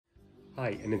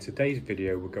Hi, and in today's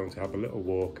video we're going to have a little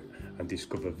walk and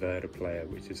discover Vera Playa,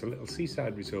 which is a little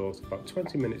seaside resort about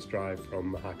 20 minutes drive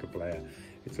from Mojácar Playa.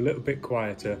 It's a little bit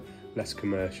quieter, less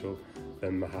commercial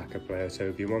than Mojácar Playa, so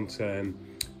if you want a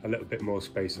little bit more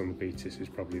space on the beach, this is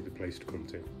probably the place to come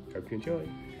to. Hope you enjoy.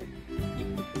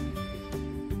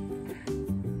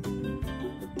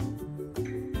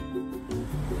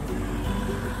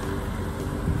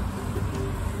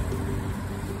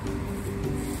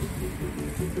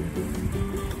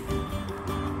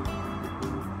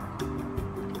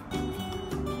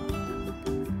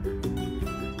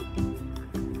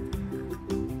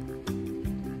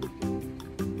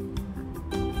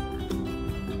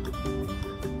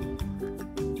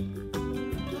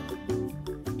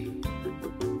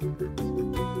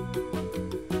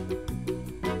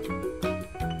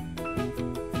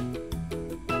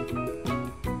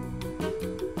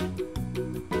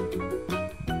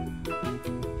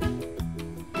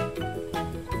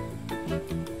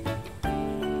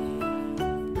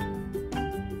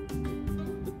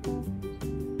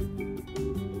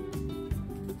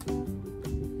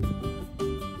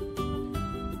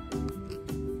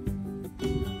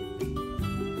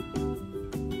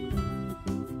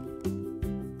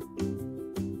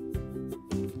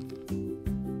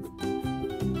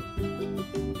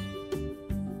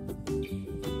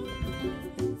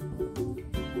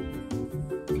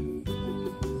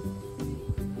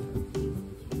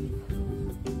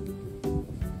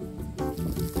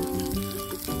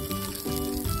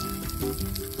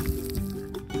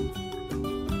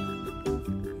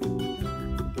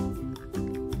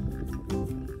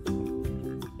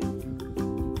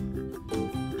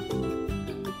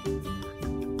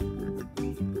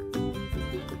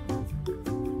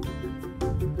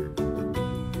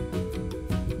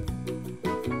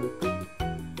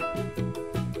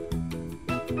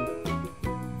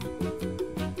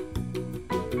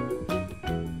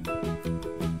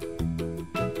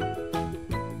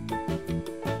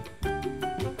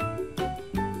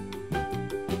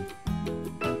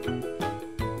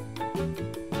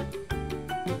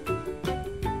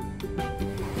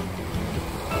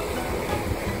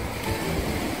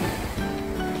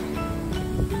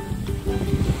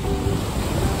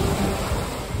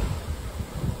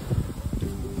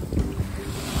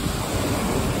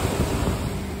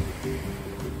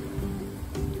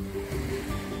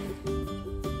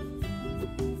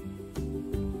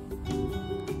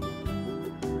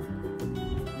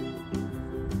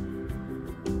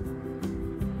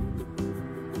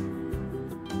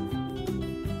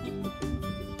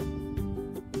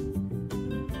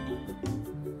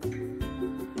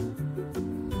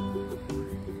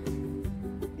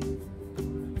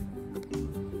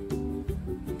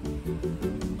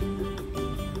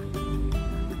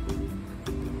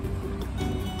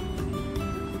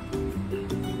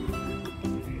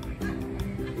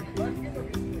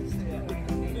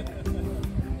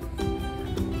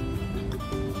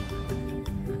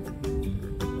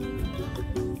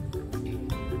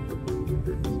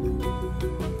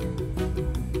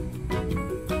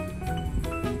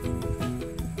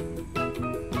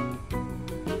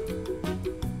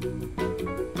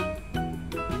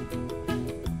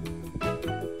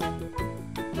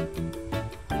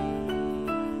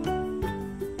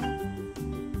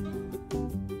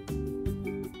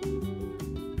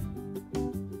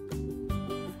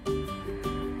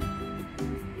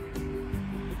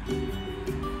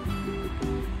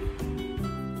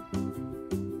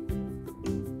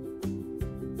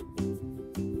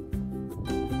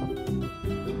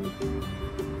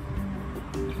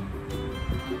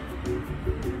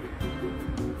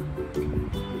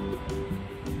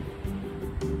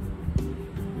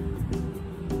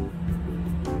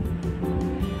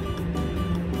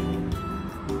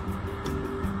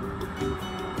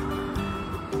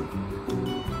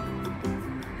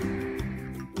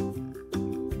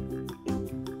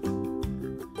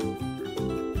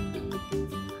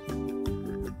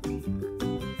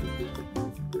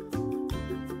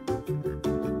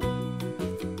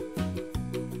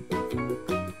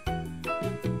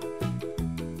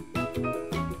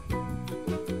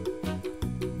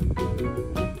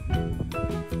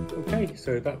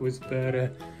 So that was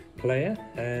Vera Playa.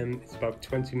 It's about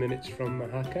 20 minutes from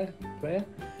Mojácar Playa,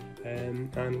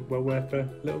 and well worth a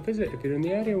little visit if you're in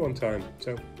the area one time.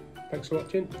 So thanks for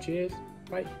watching. Cheers.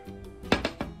 Bye.